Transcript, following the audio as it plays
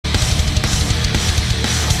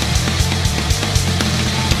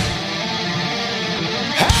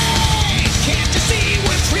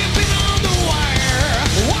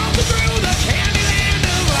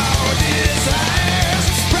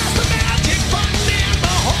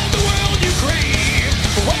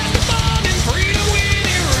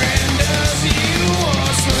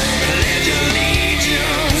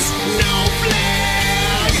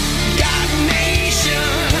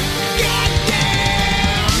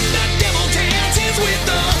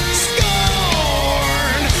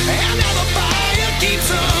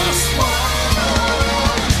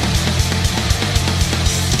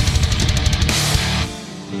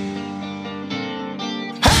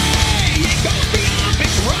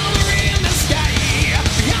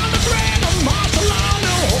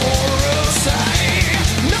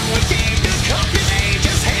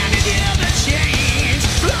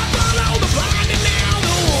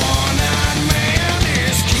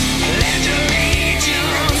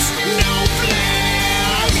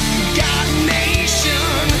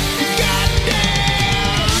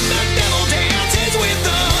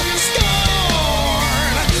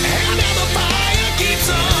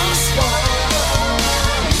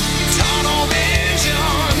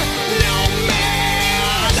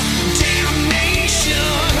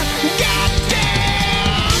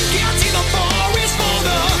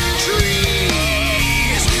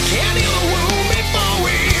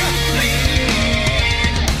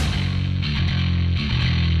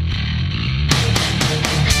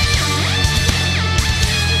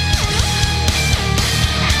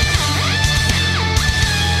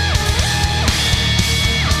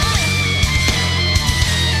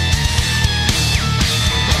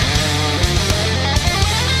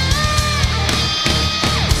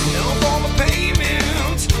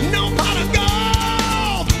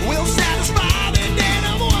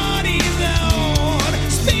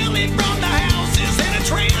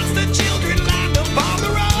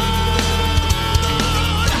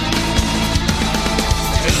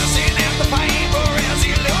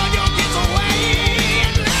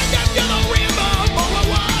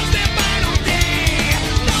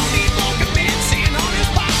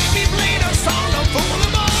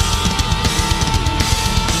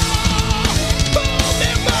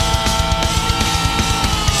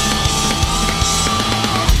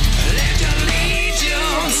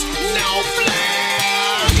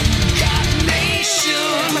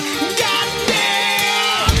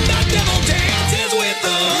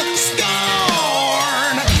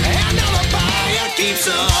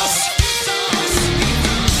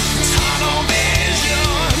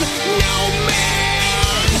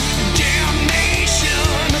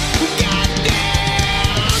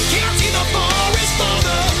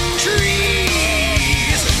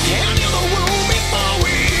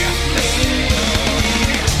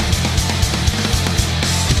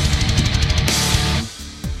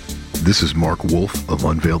This is Mark Wolf of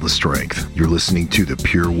Unveil the Strength. You're listening to the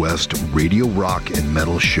Pure West Radio Rock and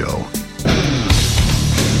Metal Show.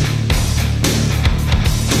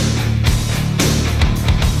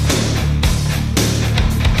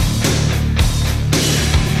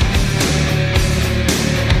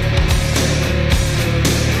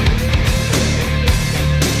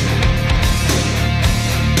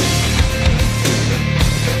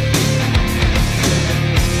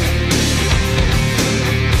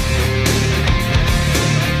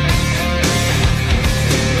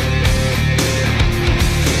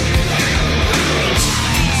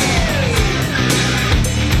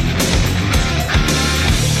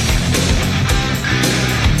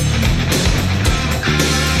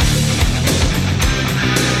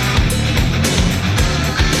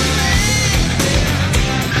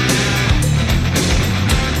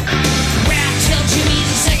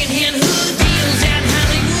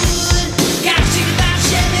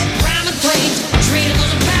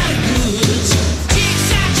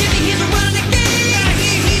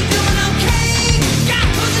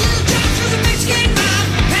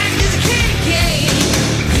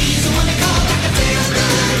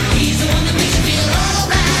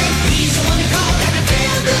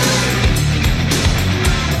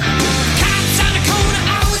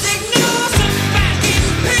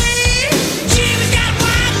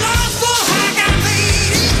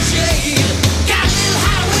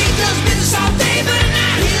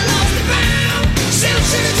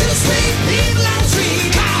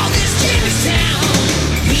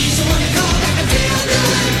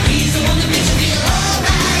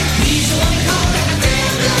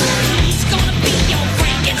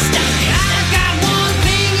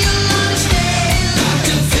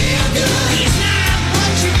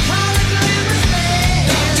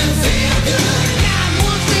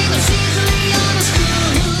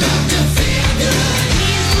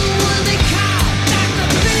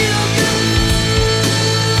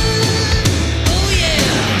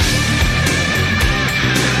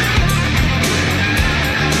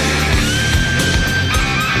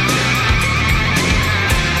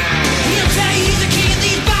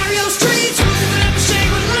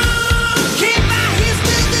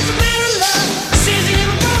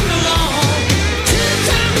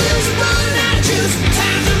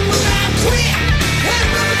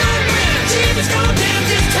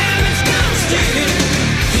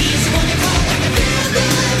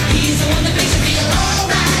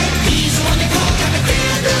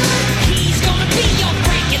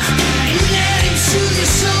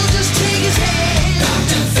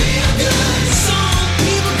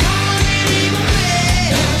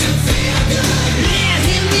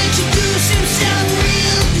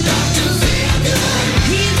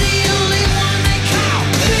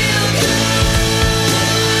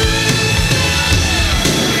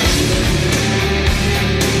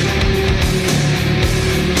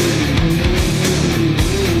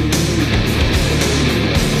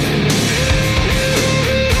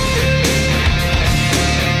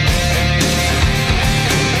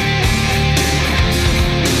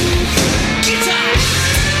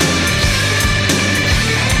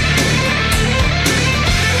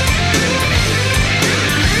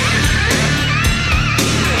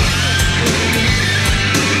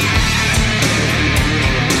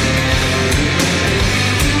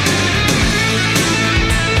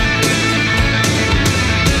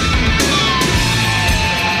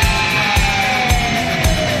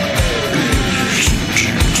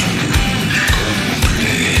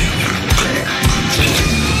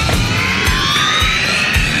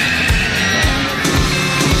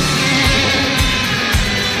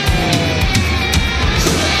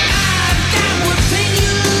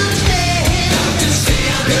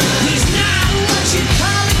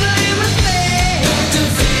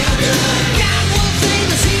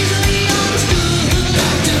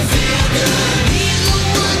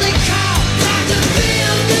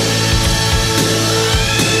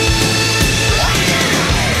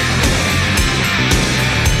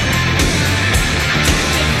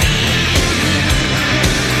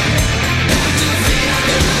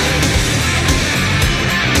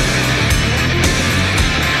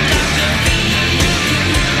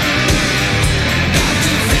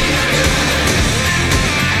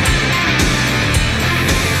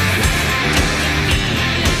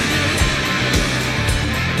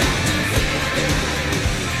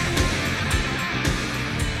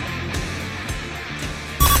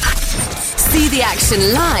 the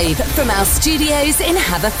action live from our studios in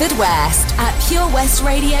Haverfordwest at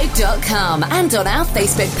purewestradio.com and on our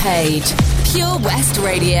Facebook page, Pure West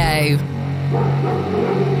Radio.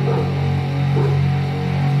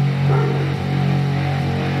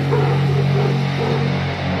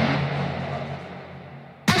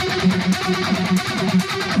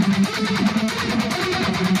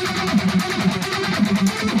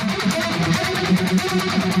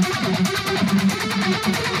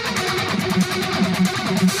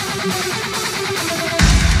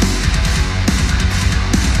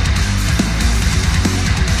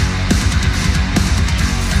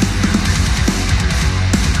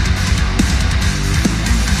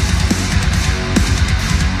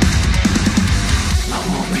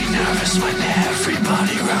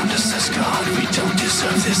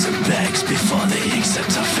 deserve this and begs before they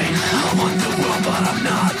accept our fate. I want the world but I'm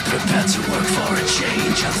not prepared to work for a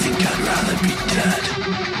change. I think I'd rather be dead.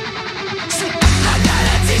 I'm not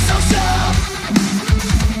anti-social,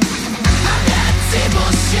 I'm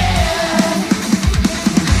anti-bullshit.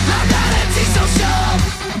 I'm not anti-social,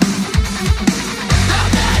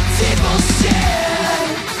 I'm anti-bullshit.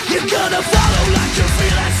 You're gonna follow like a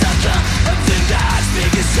freelance sucker, a thing that's big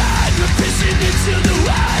aside. You're pissing into the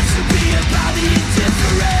wide to be about the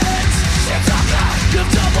indifference. Shit talker, you've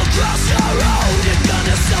double-crossed your own. You're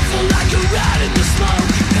gonna suffer like a rat in the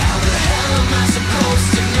smoke. How the hell am I supposed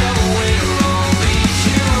to know we're only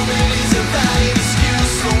human? Is a valid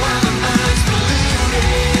excuse for why the mind's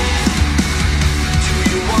polluted. Do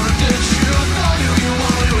you want the truth or do you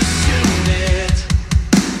want to assume it?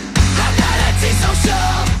 I'm not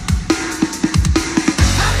anti-social,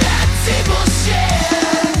 I'm anti-bullshit.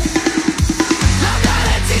 I'm not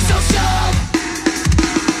anti-social,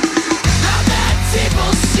 I'm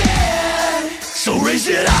anti-bullshit. So raise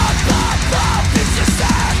it up, if you're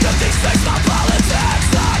sad. Nothing's fixed, my politics.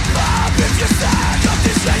 Up, if you're sad. Of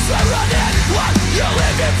this race we're running. What? You're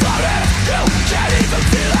living for it. You can't even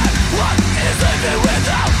feel it. What is living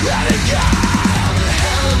without letting go? How the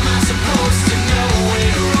hell am I supposed to know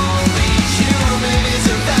we're only human? Is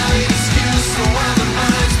a valid excuse for why the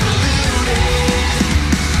mind's polluted.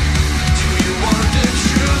 Do you want the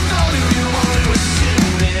truth or do you want to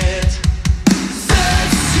assume it?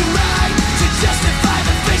 Serves you right to justify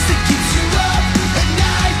the face that keeps you up at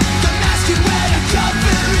night. The mask you wear to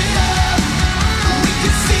cover it up. We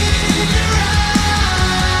can see it in your eyes.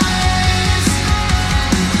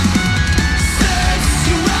 Serves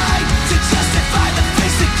you right to justify the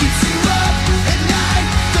face that keeps you up at night.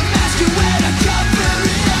 The mask you wear to cover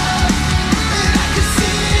it up. And I can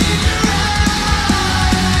see it in your eyes.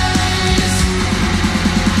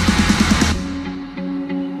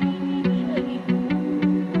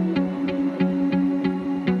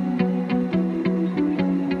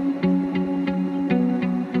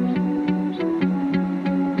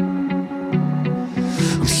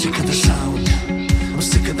 I'm sick of the sound, I'm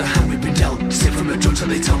sick of the hand we've been dealt. Sick from the drugs that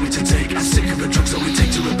they tell me to take. I'm sick of the drugs that we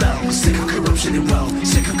take to rebel. Sick of corruption in wealth,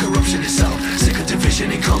 sick of corruption itself. Sick of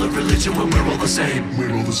division in color, religion when we're all the same.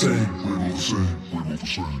 We're all the same, we're all the same, we're all the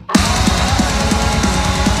same.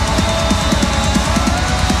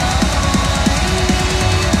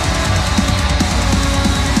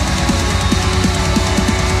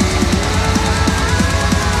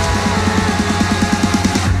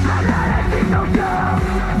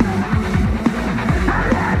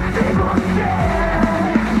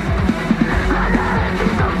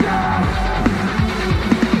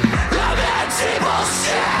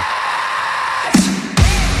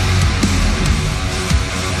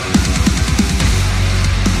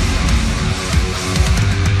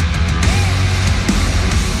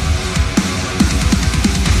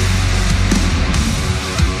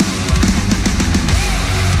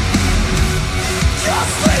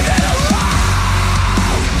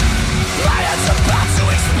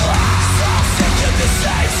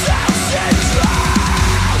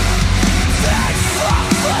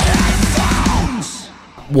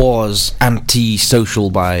 Was Antisocial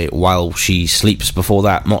by While She Sleeps. Before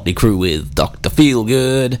that, Motley Crue with Dr.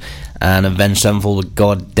 Feelgood, and Avenged Sevenfold with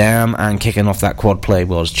Goddamn, and kicking off that quad play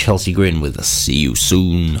was Chelsea Grin with See You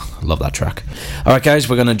Soon. Love that track. Alright guys,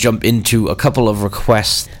 we're going to jump into a couple of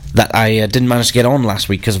requests that I didn't manage to get on last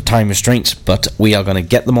week because of time restraints, but we are going to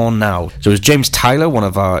get them on now. So it was James Tyler, one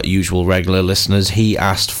of our usual regular listeners. He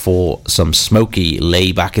asked for some Smokey,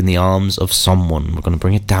 Lay Back in the Arms of Someone. We're going to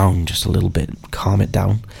bring it down just a little bit, calm it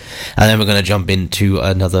down. And then we're going to jump into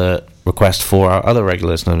another request for our other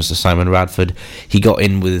regular listener, Mr. Simon Radford. He got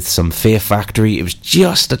in with some Fear Factory. It was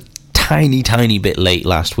just a tiny bit late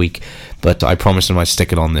last week, but I promised him I'd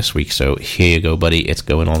stick it on this week, so here you go, buddy. It's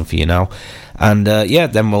going on for you now. And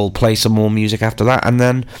then we'll play some more music after that, and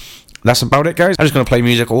then that's about it, guys. I'm just going to play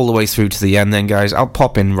music all the way through to the end then, guys. I'll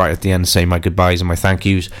pop in right at the end, say my goodbyes and my thank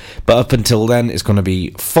yous, but up until then, it's going to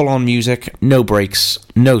be full-on music, no breaks,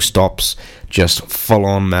 no stops, just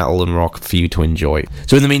full-on metal and rock for you to enjoy.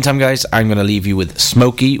 So in the meantime, guys, I'm going to leave you with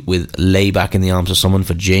Smokey with Lay Back in the Arms of Someone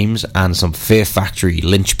for James, and some Fear Factory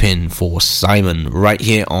Linchpin for Simon, right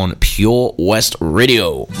here on Pure West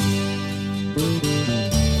Radio.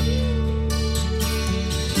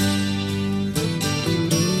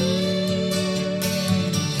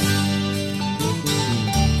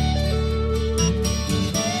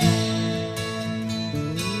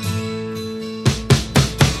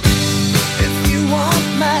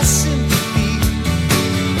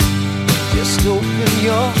 Open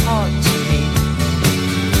your heart to me.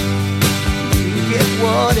 You get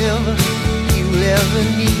ever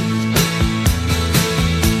need.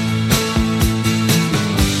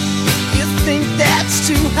 You think that's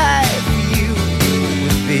too high for you,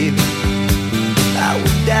 but baby, I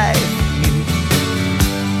would die for you.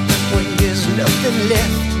 When there's nothing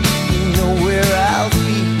left, you know where I'll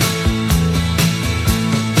be.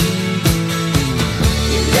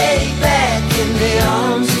 You lay back in the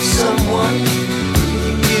arms of someone,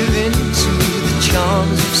 you give in to the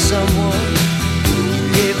charms of someone.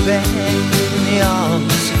 Lay back in the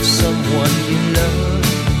arms of someone you love.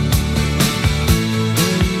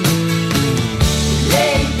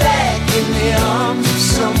 Lay back in the arms of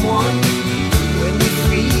someone. When you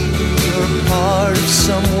feel you're a part of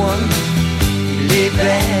someone, lay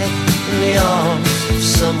back in the arms of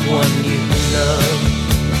someone you love.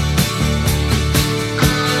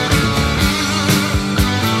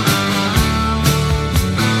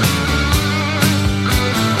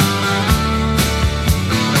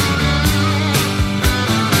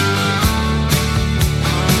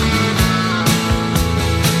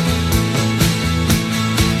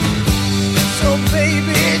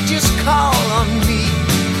 Call on me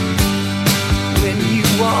when you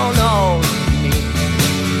want all of me.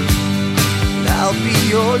 I'll be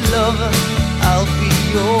your lover, I'll be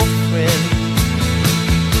your friend.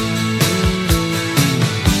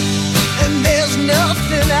 And there's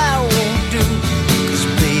nothing I won't do, 'cause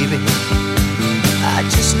baby, I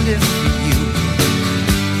just live for you.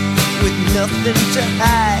 With nothing to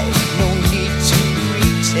hide, no need to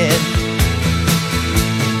pretend.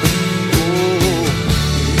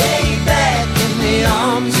 Back in the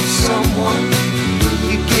arms of someone,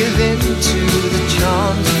 you give in to the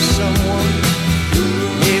charms of someone.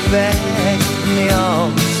 Lay back in the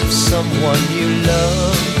arms of someone you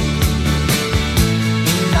love.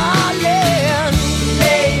 Darling,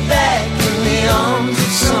 lay back in the arms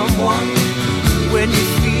of someone. When you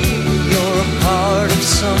feel you're a part of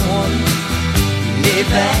someone, lay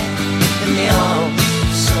back in the arms of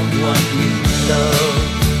someone you love.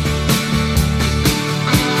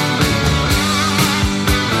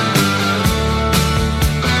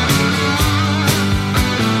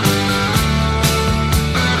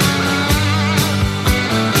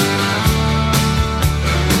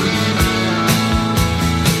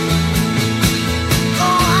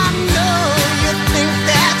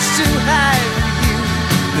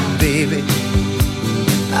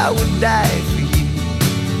 I would die for you.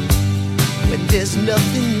 When there's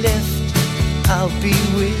nothing left, I'll be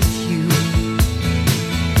with you.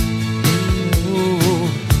 Ooh.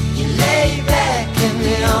 You lay back in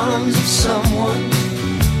the arms of someone,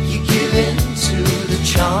 you give in to the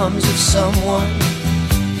charms of someone.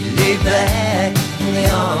 You lay back in the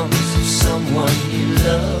arms of someone you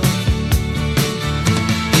love.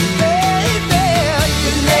 Baby,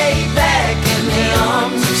 you lay back in the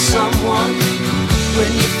arms of someone.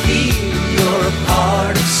 When you feel you're a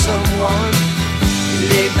part of someone, you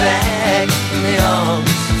lay back in the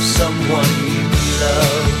arms of someone you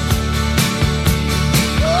love.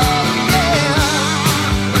 Oh yeah.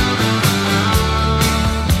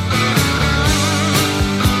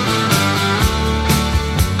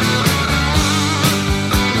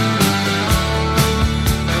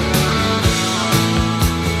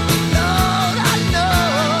 Lord, I know.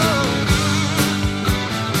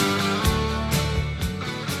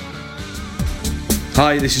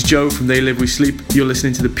 Hi, this is Joe from They Live We Sleep. You're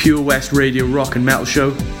listening to the Pure West Radio Rock and Metal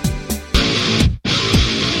Show.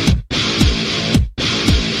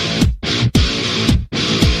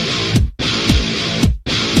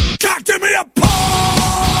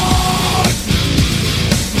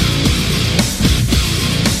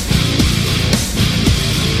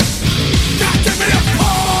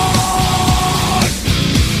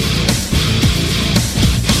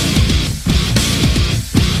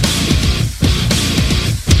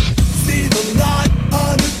 See the light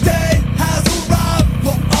of the day has arrived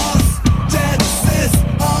for us.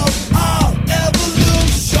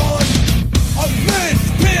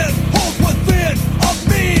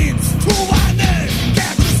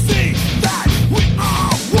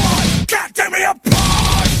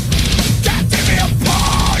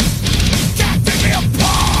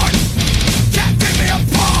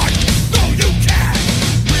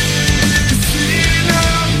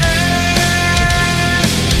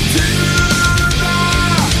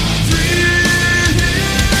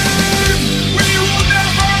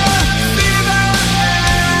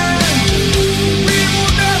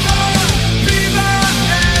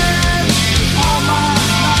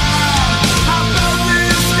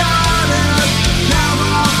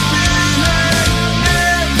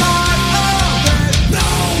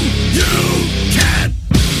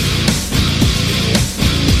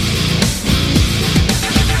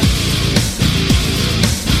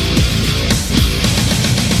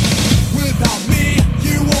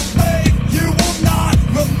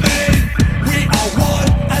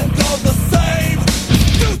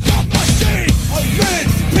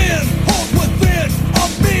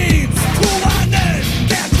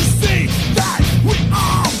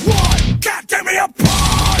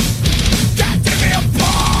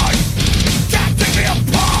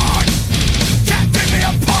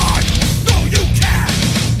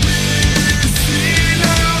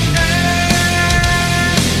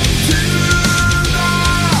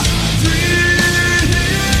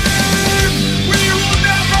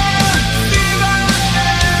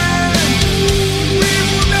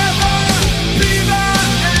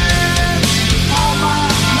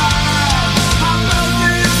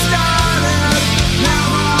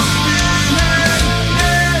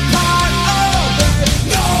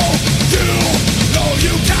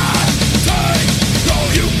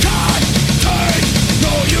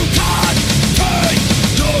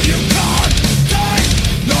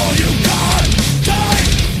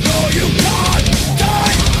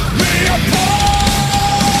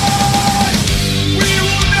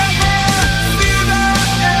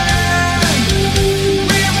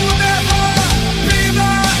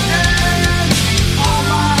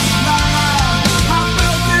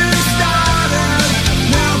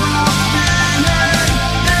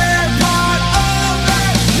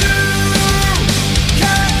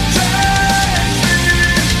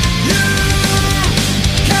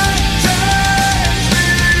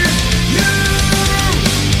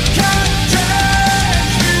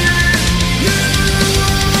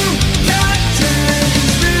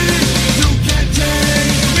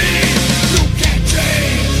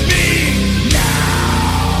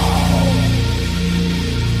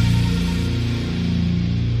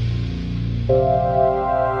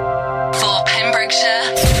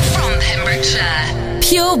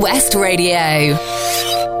 Radio.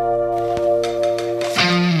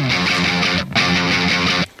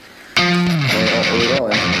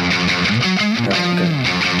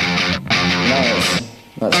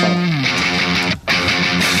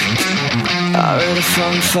 I read a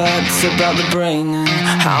fun facts about the brain and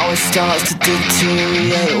how it starts to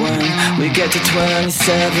deteriorate when we get to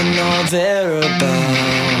 27 or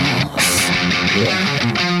thereabouts.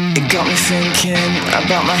 It got me thinking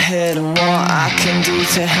about my head and what I can do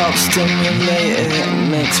to help stimulate it. It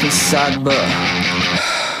makes me sad, but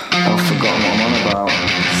I've forgotten what I'm on about.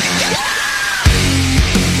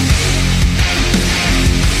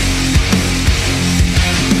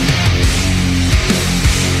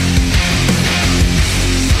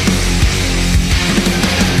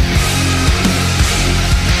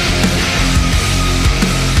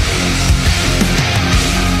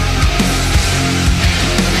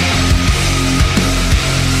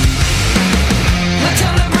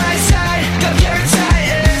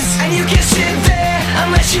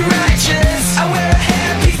 You're righteous. I wear a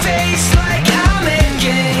happy face like I'm in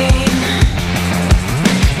game.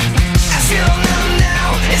 I feel numb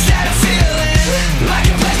now, is that a feeling? Like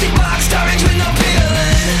a plastic box, orange with no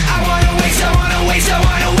peeling. I wanna waste away.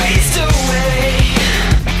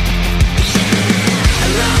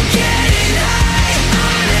 I'm getting high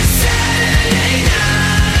on a Saturday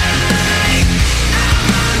night.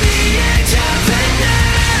 I'm on the edge of the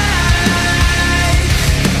night.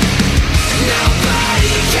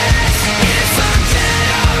 Nobody cares if I'm dead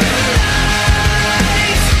or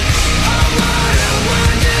alive. Oh, what a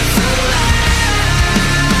wonderful life.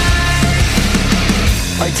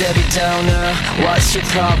 Oi, Debbie Downer, what's your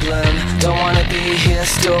problem? Don't wanna be here,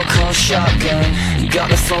 still call shotgun. You got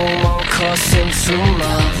the FOMO coursing through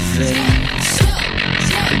my veins.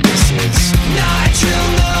 This is not true,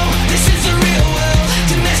 no, this is the real world.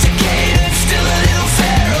 Domesticated, still a little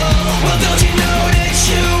feral. Well, don't you know that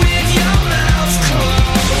you with your mouth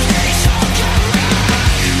closed?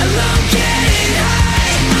 I'm getting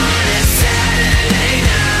high on a Saturday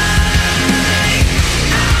night.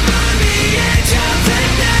 I'm on the edge of the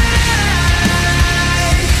night.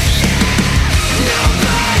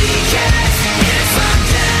 Nobody cares if I'm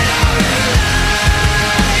dead or alive.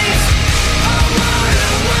 Oh, what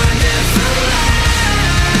a wonderful life.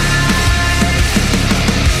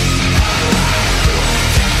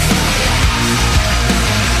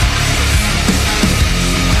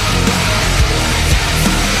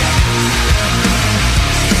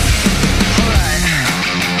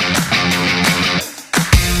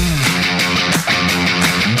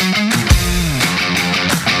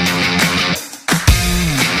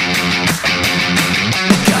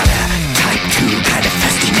 Got a type 2 kind of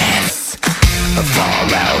festiness, a far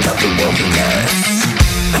out of the wilderness.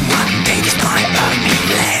 And one day this might earn me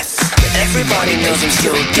less, but everybody knows I'm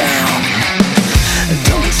still down.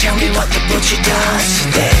 Don't tell me what the butcher does.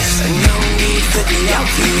 There's no need for the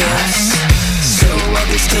obvious. So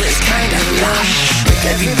obviously it's kind of lush, but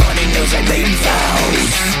everybody knows I made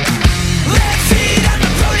vows. Left feet on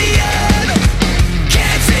the podium,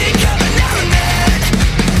 can't think of an element.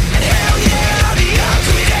 And hell yeah, I'll be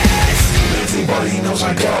ugliness. Everybody knows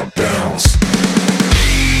I got bounce.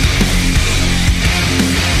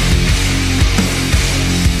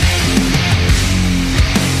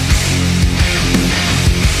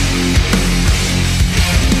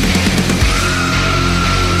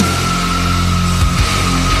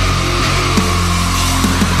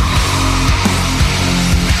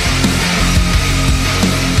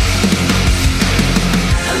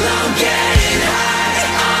 I'm getting high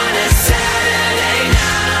on a Saturday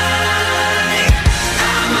night.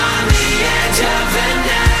 I'm on the edge of the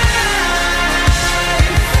night.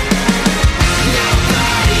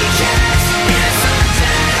 Nobody cares if I'm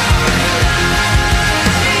dead or alive.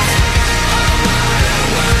 Oh, what a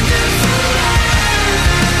wonderful life.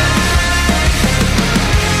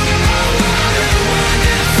 Oh, what a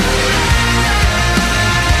wonderful life.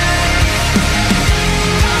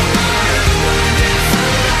 Oh, what a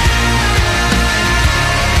wonderful life.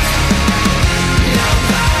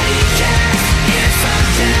 Nobody cares if I'm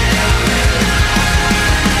dead or alive.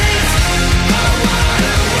 Oh, what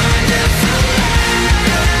a wonderful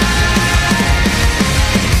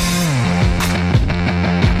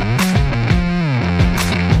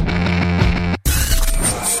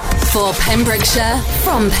For Pembrokeshire,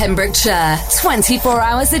 from Pembrokeshire, 24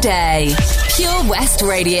 hours a day. Pure West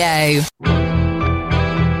Radio.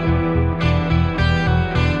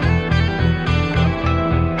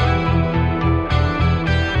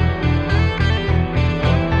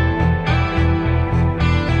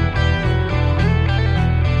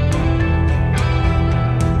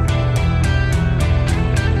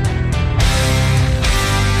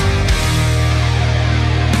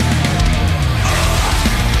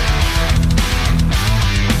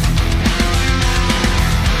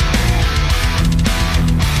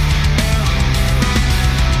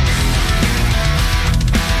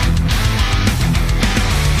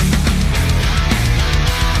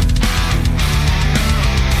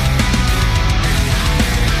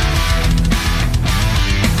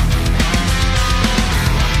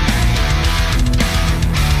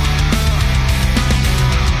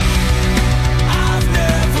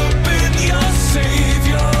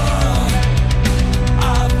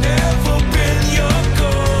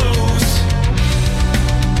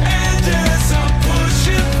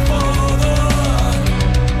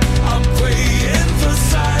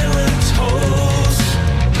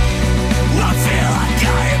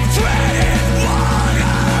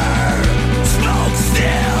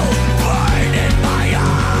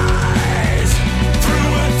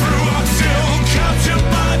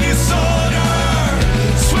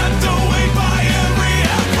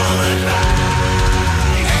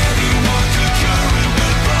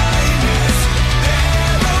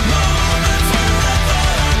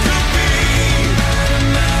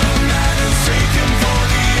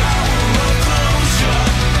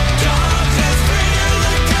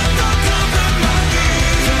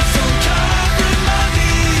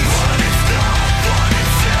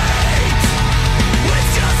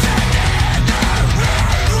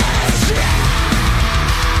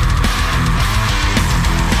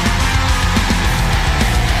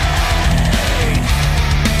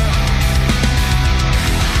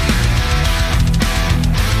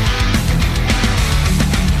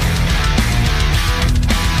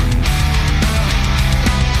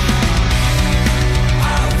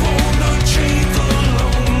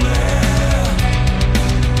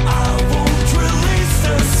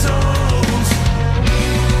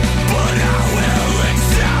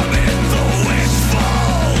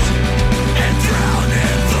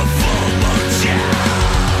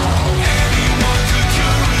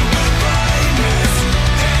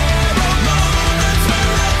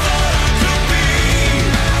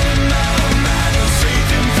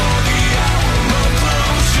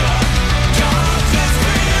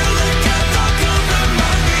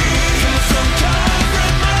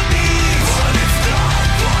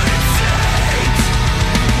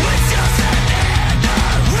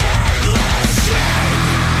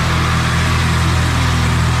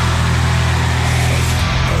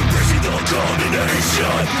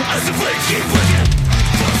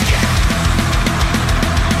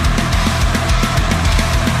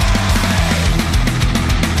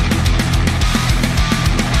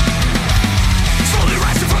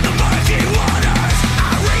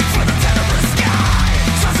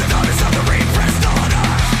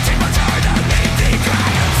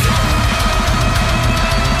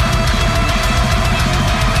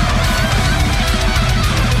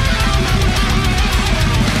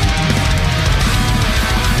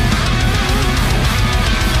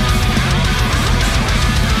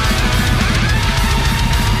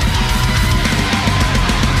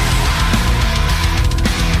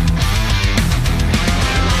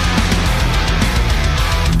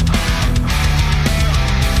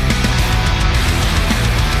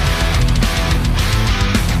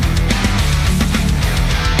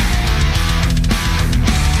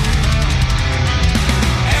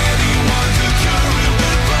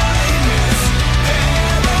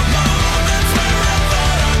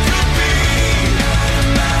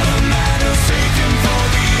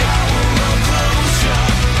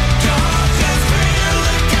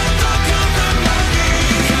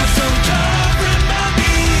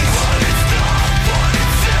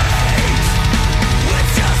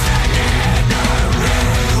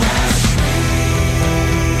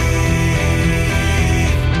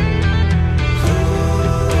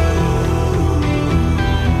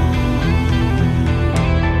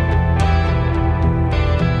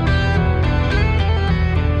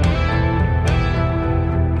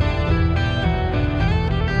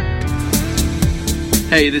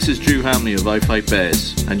 Hey, this is Drew Hamley of I Fight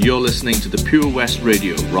Bears, and you're listening to the Pure West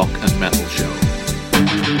Radio Rock and Metal Show.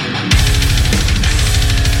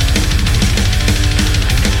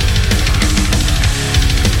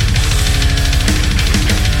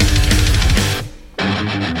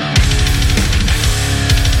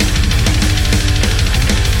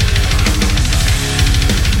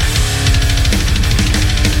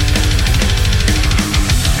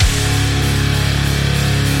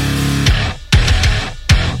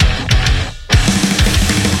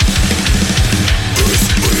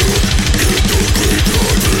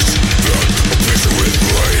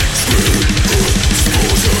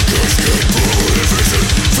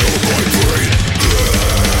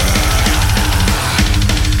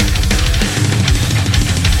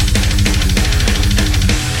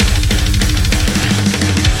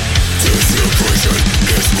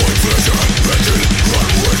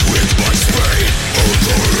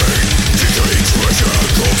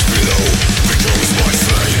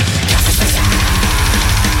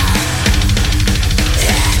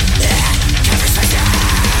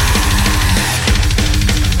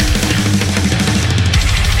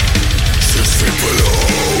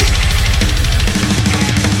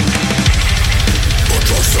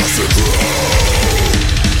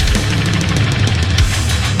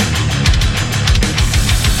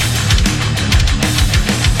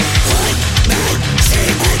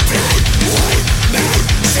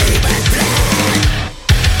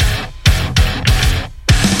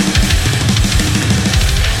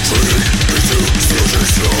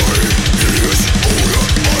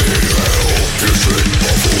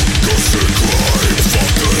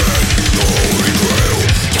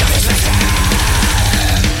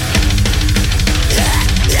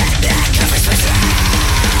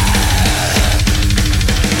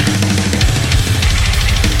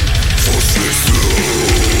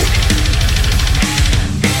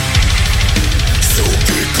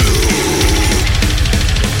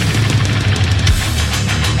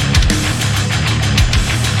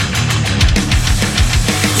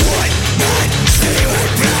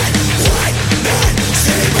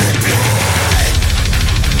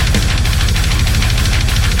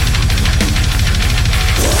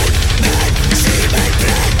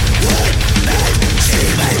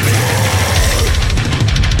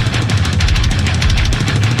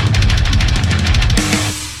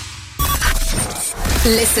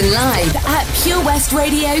 Listen live at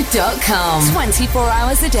purewestradio.com. 24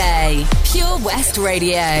 hours a day. Pure West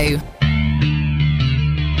Radio.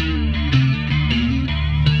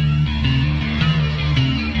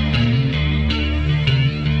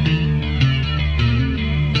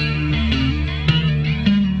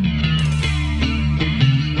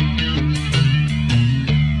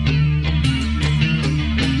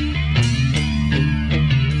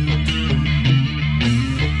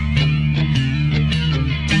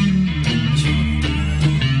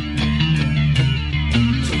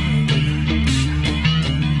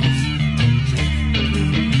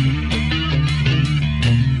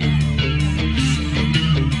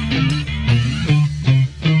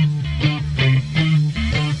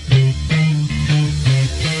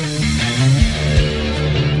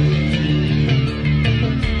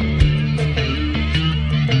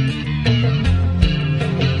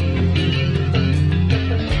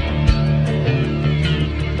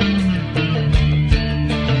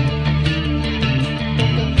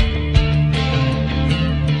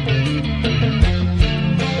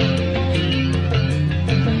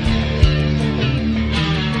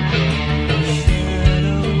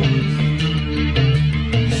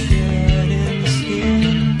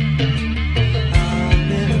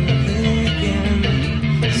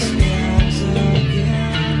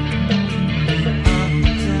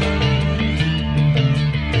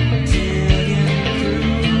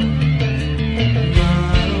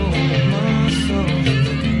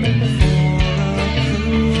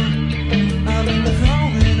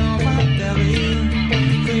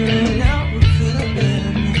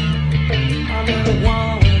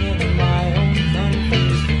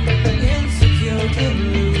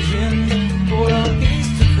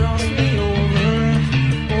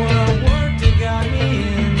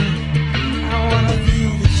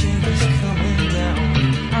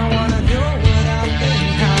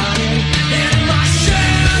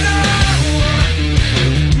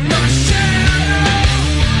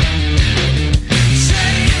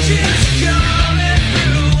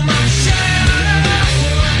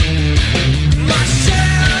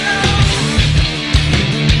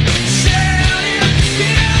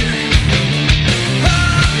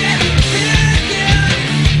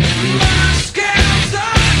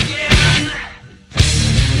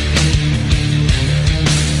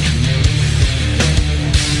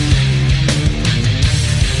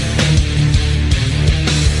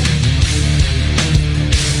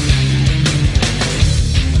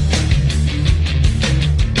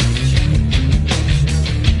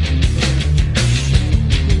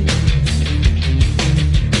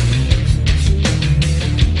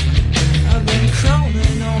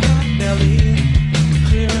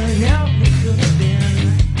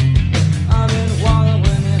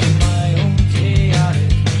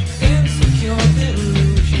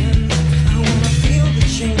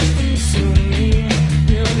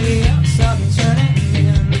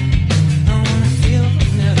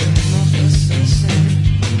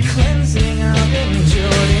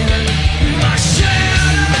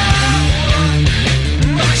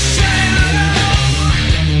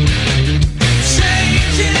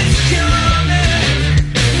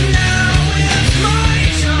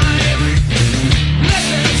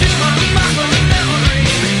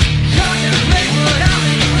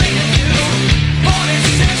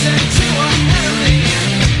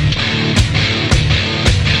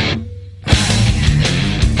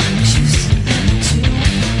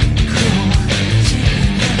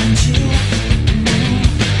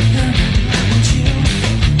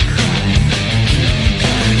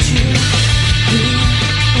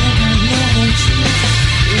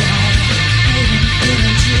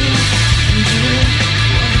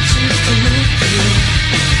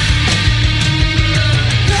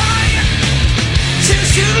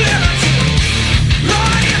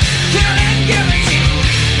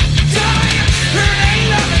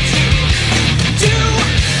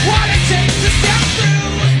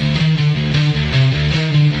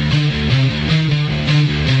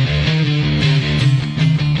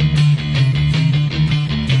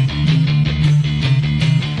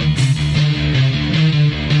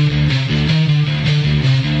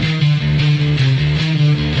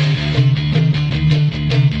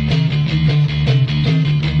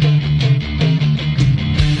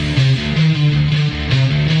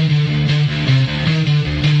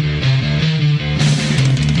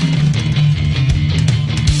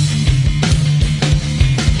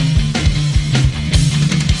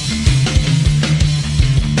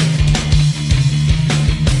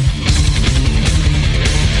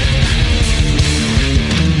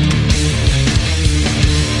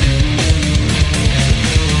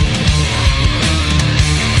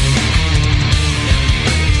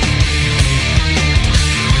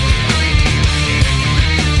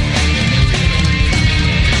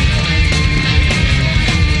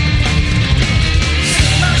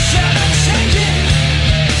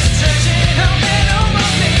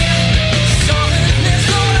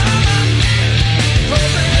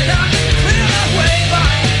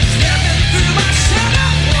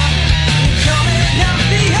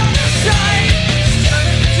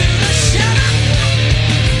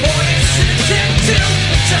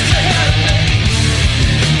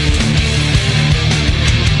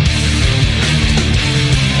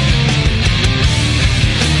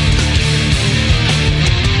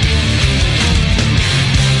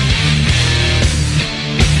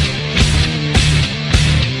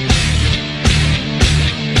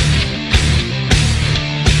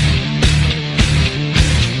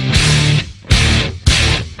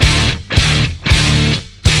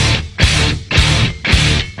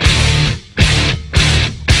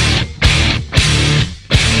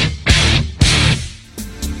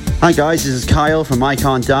 Hi guys, this is Kyle from I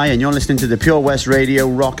Can't Die, and you're listening to the Pure West Radio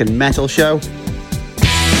Rock and Metal Show.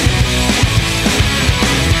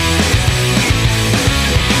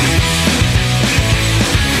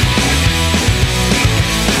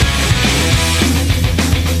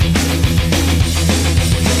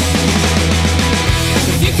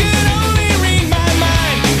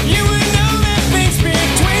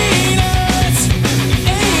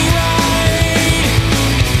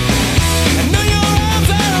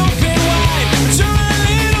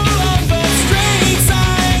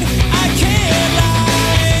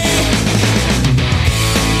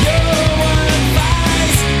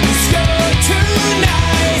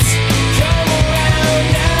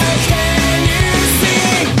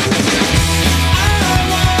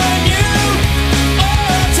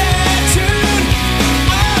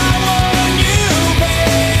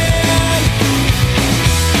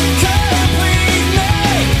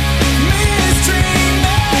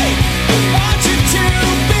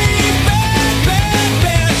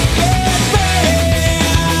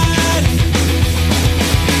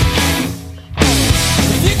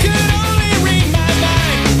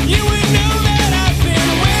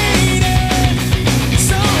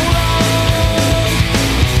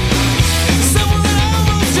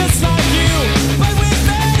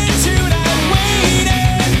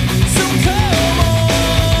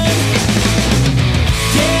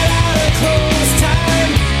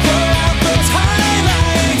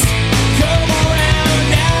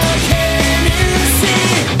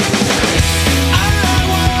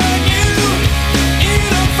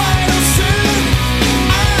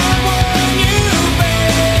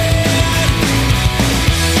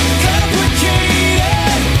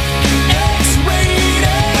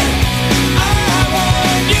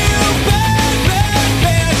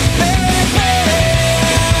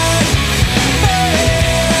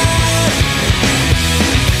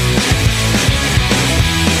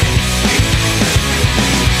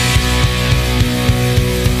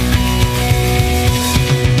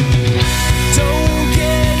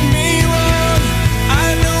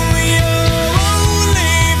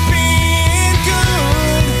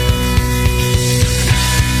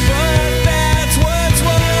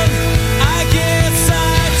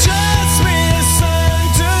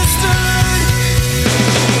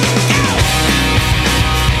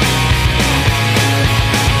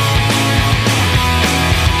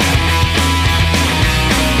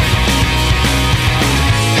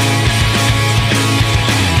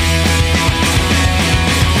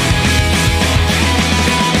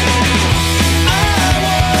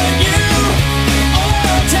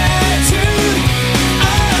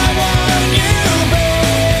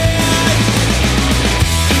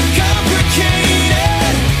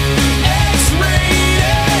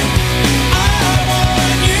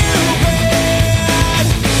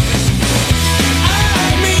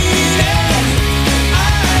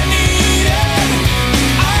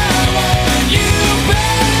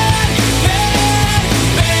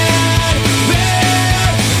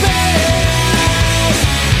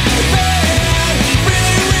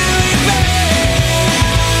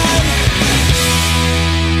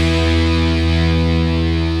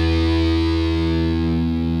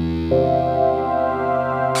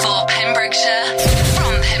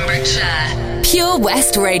 Pure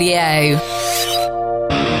West Radio.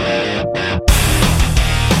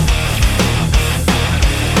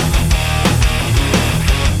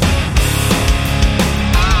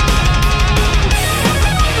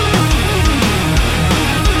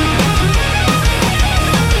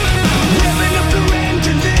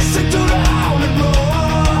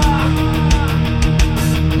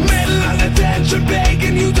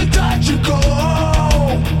 Begging you to touch your goal.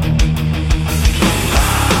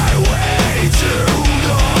 Highway to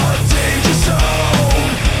the danger.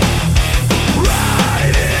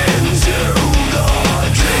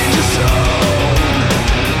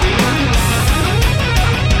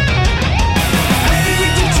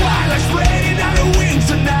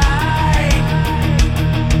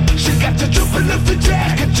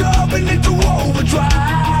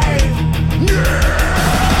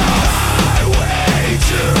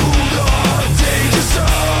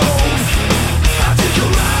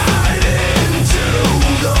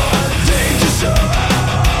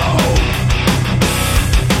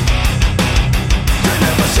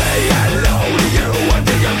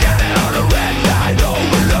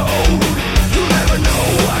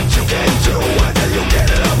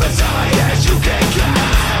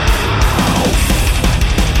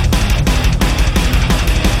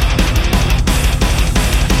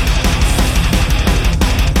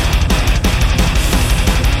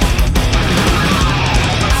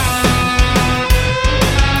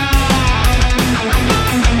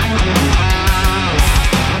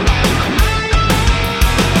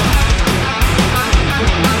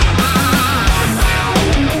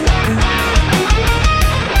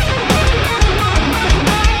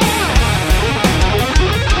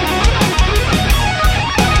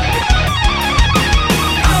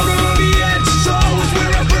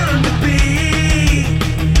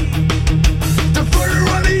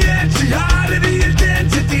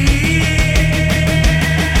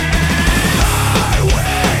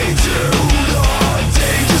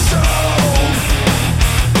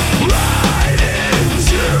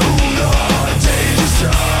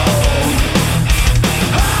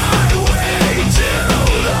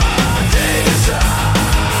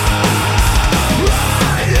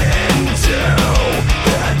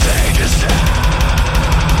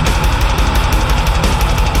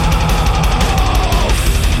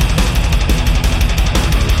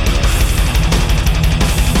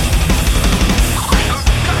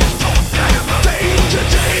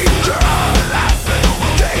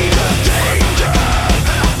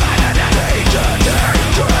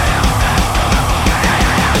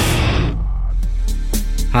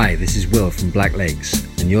 this is Will from Black Lakes,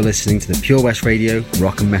 and you're listening to the Pure West Radio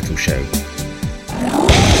Rock and Metal Show.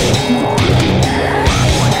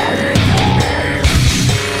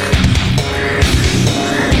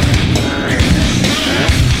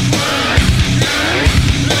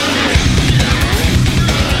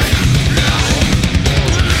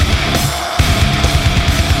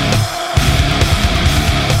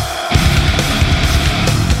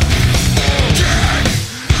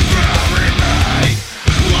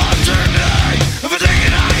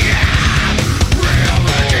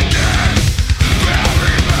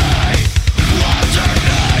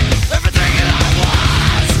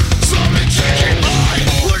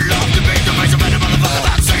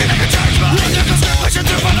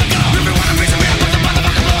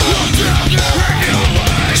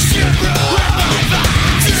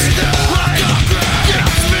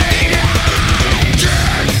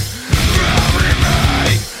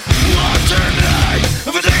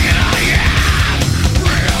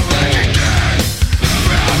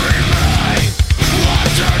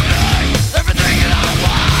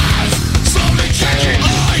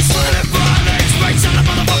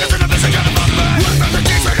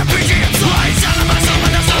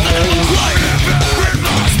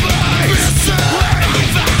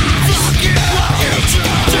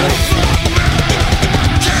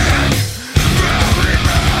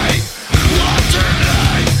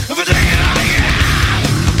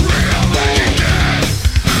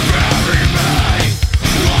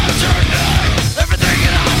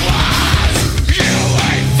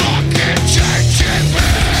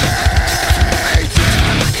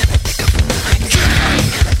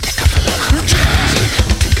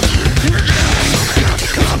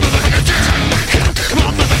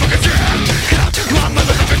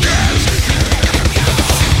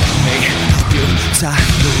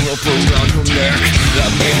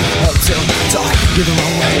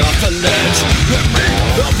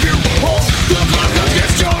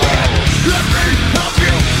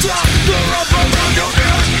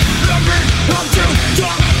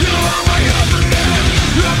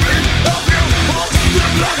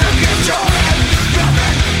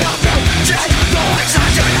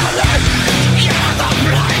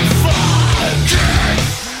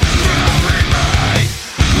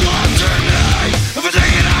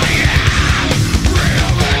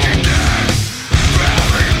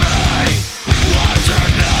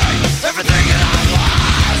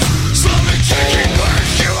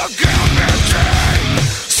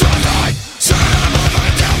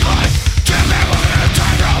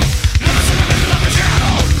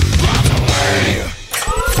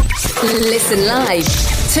 Listen live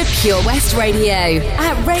to Pure West Radio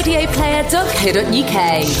at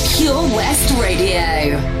radioplayer.co.uk. Pure West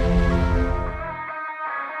Radio.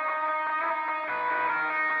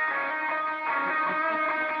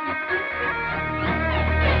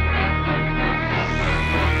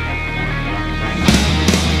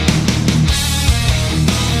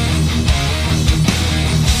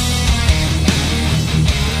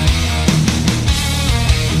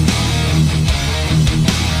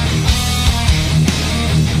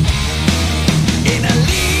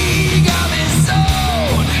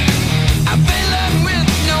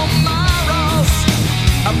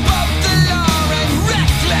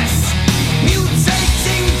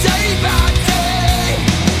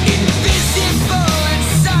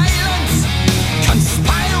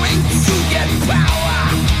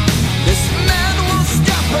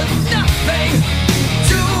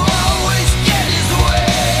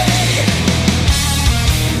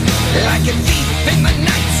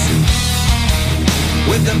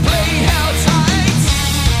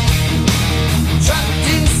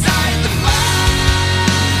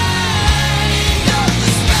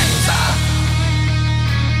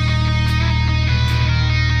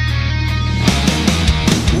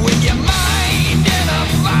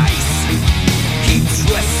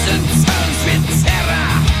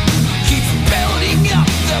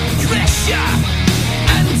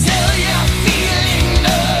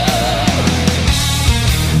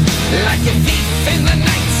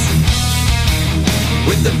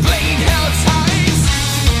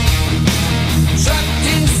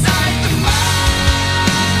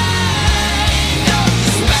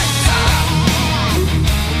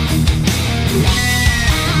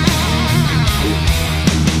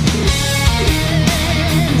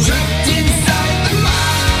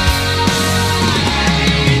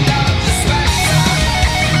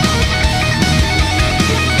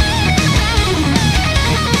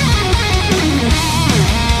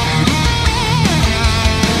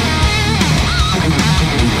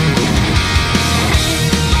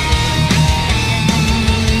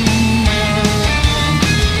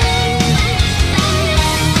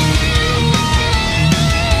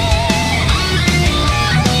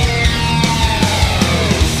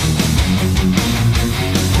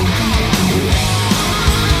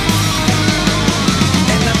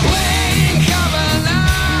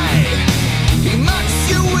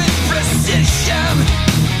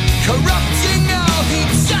 corrupting all he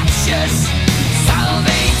touches,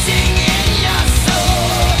 salvating in your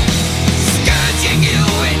soul, scourging you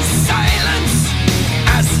in silence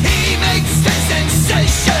as he makes his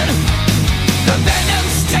incision. The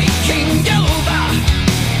venom's taking over,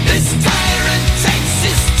 this tyrant takes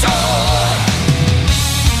his toll,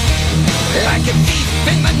 like a thief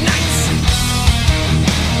in the night,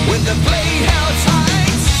 with the blade held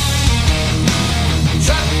tight,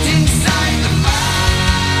 trapped inside the mind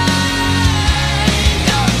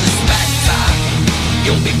of the spectre.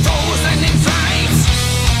 You'll be frozen in fright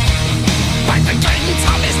by the glint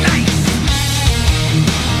of his knife,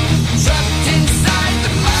 trapped inside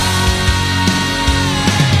the mind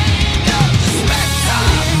of the spectre.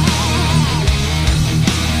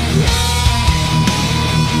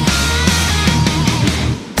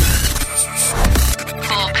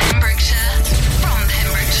 For Pembrokeshire, from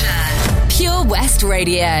Pembrokeshire, Pure West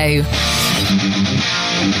Radio.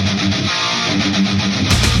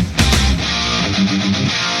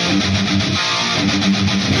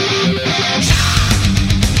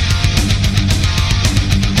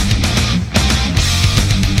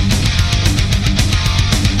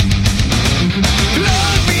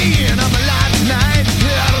 Plug me in, I'm alive tonight,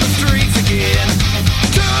 out on the streets again.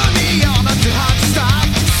 Turn me on up too hot to stop,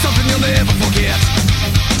 something you'll never forget.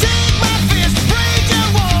 Take my fist, break your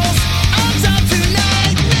walls, I'm top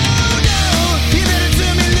tonight. No, you better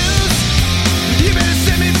turn me loose, you better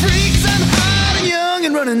set me free, 'cause I'm hot and young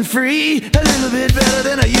and running free, a little bit better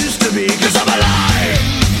than I used to be, 'cause I'm alive.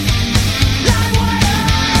 Live wire,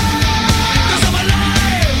 'cause I'm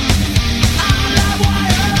alive. I'm a live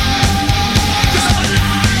wire, 'cause I'm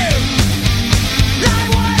alive. Live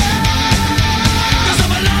wire, 'cause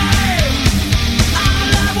I'm alive. I'm a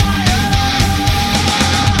live wire.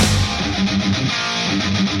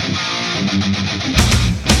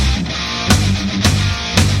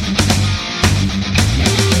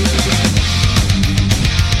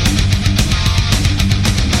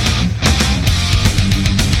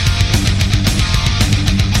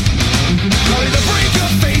 Probably the break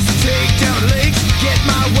of face and take down the legs, get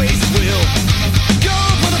my ways at will. Go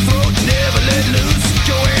for the throat, never let loose,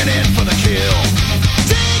 going in for the kill.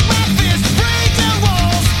 Take my fist, break down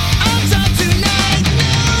walls, I'm top tonight.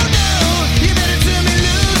 No, you better turn me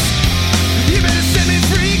loose, you better set me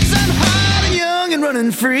free, 'cause I'm hot and young and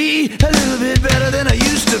running free, a little bit better than I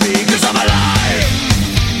used to be, 'cause I'm alive.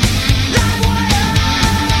 Live wire,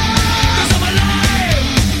 'cause I'm alive.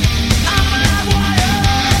 I'm a live wire,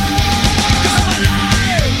 'cause I'm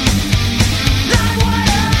alive. Live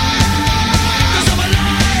wire, 'cause I'm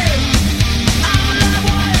alive. I'm a live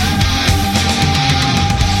wire.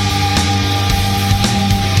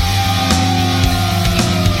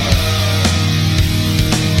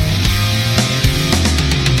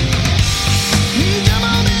 Come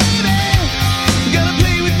on, baby, you gotta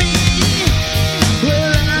play with me.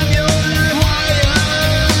 Well, I'm your live wire.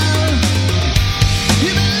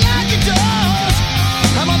 You better lock your doors,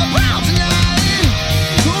 I'm on the prowl tonight.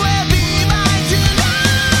 Well, be mine tonight.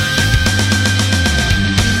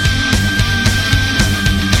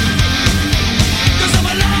 'Cause I'm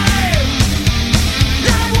alive.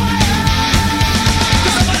 Live wire,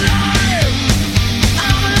 'cause I'm alive.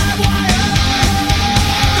 I'm a live wire,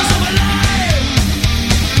 'cause I'm alive.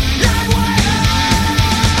 Live wire,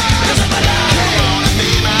 'cause I'm alive. Come on and be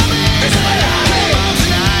my man, 'cause I'm alive. Come on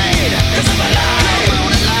tonight, 'cause I'm alive. Come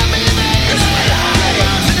on and love me, baby, 'cause I'm alive. Come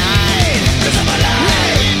on tonight, 'cause I'm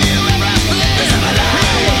alive. Give you everything, 'cause I'm alive.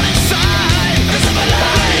 I want inside, 'cause I'm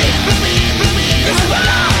alive. Blow me, 'cause I'm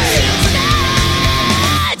alive. Till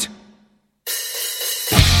tonight.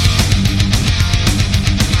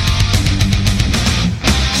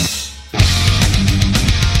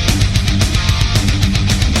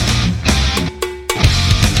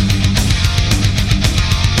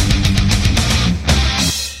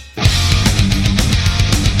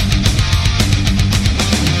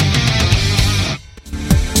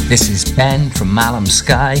 This is Ben from Malum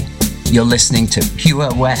Sky. You're listening to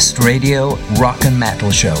Pure West Radio Rock and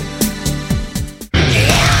Metal Show.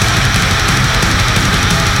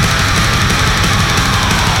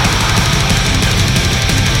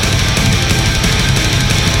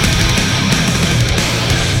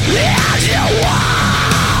 As you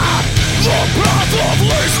walk, the path of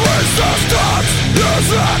least resistance is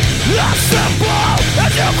as simple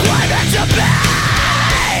as you claim it to be.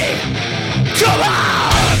 Come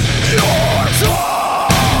on, your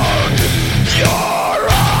tongue, your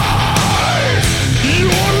eyes,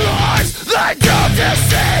 your lies, they don't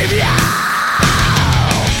deceive you.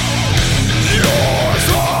 Your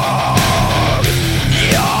tongue,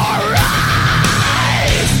 your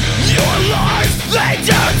eyes, your lies, they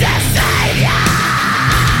don't deceive you.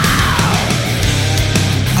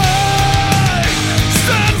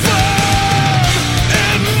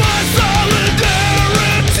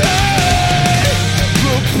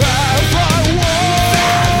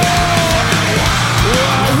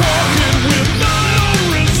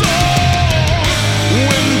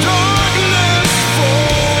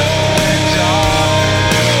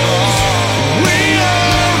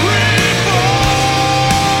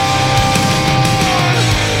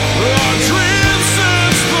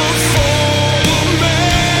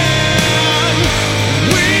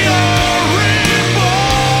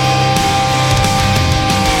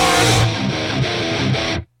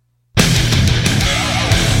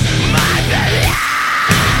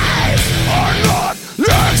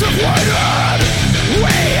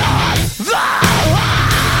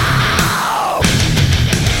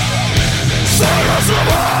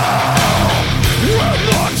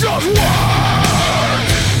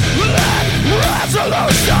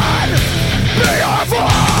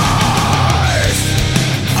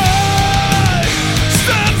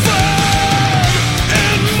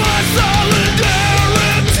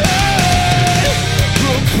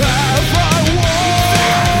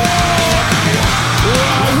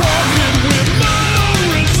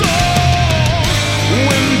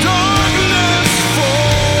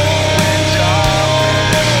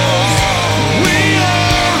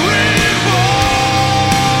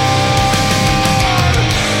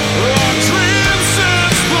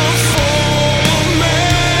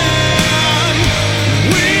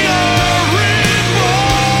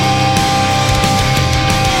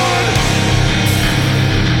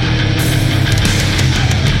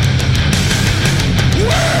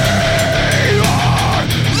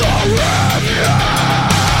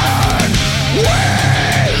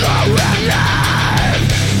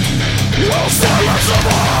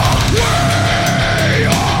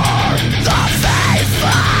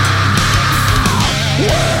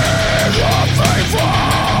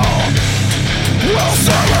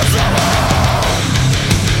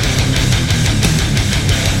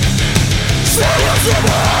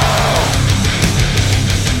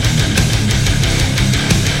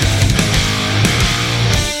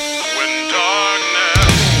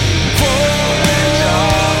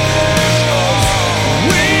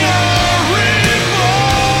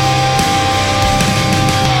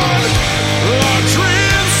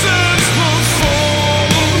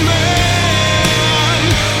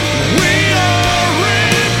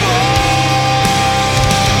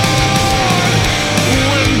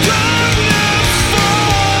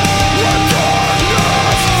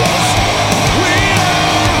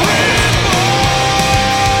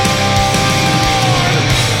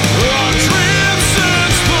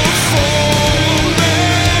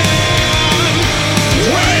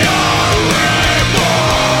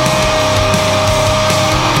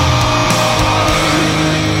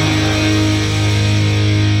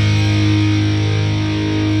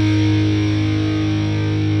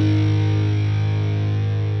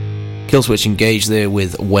 Killswitch Engage there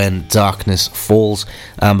with When Darkness Falls,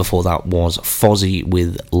 and before that was Fozzy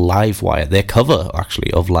with Livewire, their cover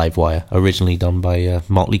actually of Livewire, originally done by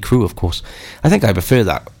Motley Crue, of course. I think I prefer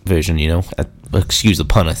that version, you know, excuse the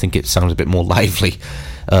pun, I think it sounds a bit more lively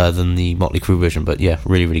than the Motley Crue version, but yeah,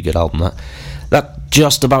 really, really good album that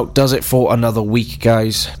just about does it for another week,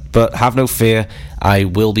 guys, but have no fear, I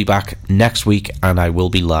will be back next week and I will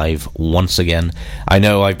be live once again. I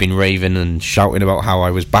know I've been raving and shouting about how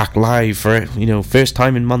I was back live for, you know, first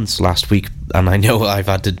time in months last week, and I know I've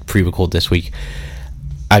had to pre-record this week.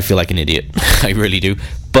 I feel like an idiot, I really do,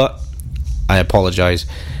 but I apologise,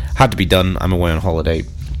 had to be done, I'm away on holiday.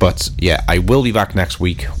 But yeah, I will be back next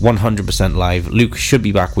week, 100% live. Luke should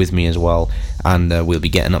be back with me as well, and we'll be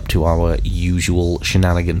getting up to our usual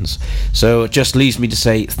shenanigans. So it just leaves me to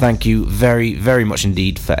say thank you very, very much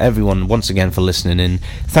indeed for everyone once again for listening in.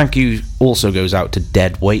 Thank you also goes out to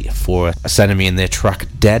Deadweight for sending me in their track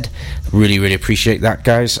Dead. Really, really appreciate that,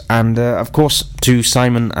 guys. And of course to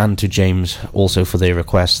Simon and to James also for their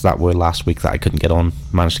requests that were last week that I couldn't get on.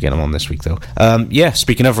 Managed to get them on this week though. Yeah,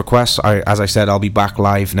 speaking of requests, as I said, I'll be back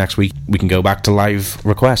live next week. We can go back to live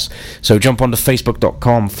requests. So jump onto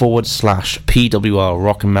facebook.com/PWR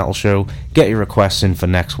Rock and Metal Show. Get your requests in for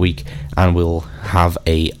next week and we'll have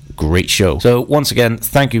a great show. So once again,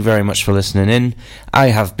 thank you very much for listening in. I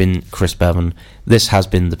have been Chris Bevan. This has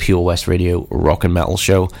been the Pure West Radio Rock and Metal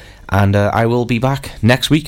Show, and I will be back next week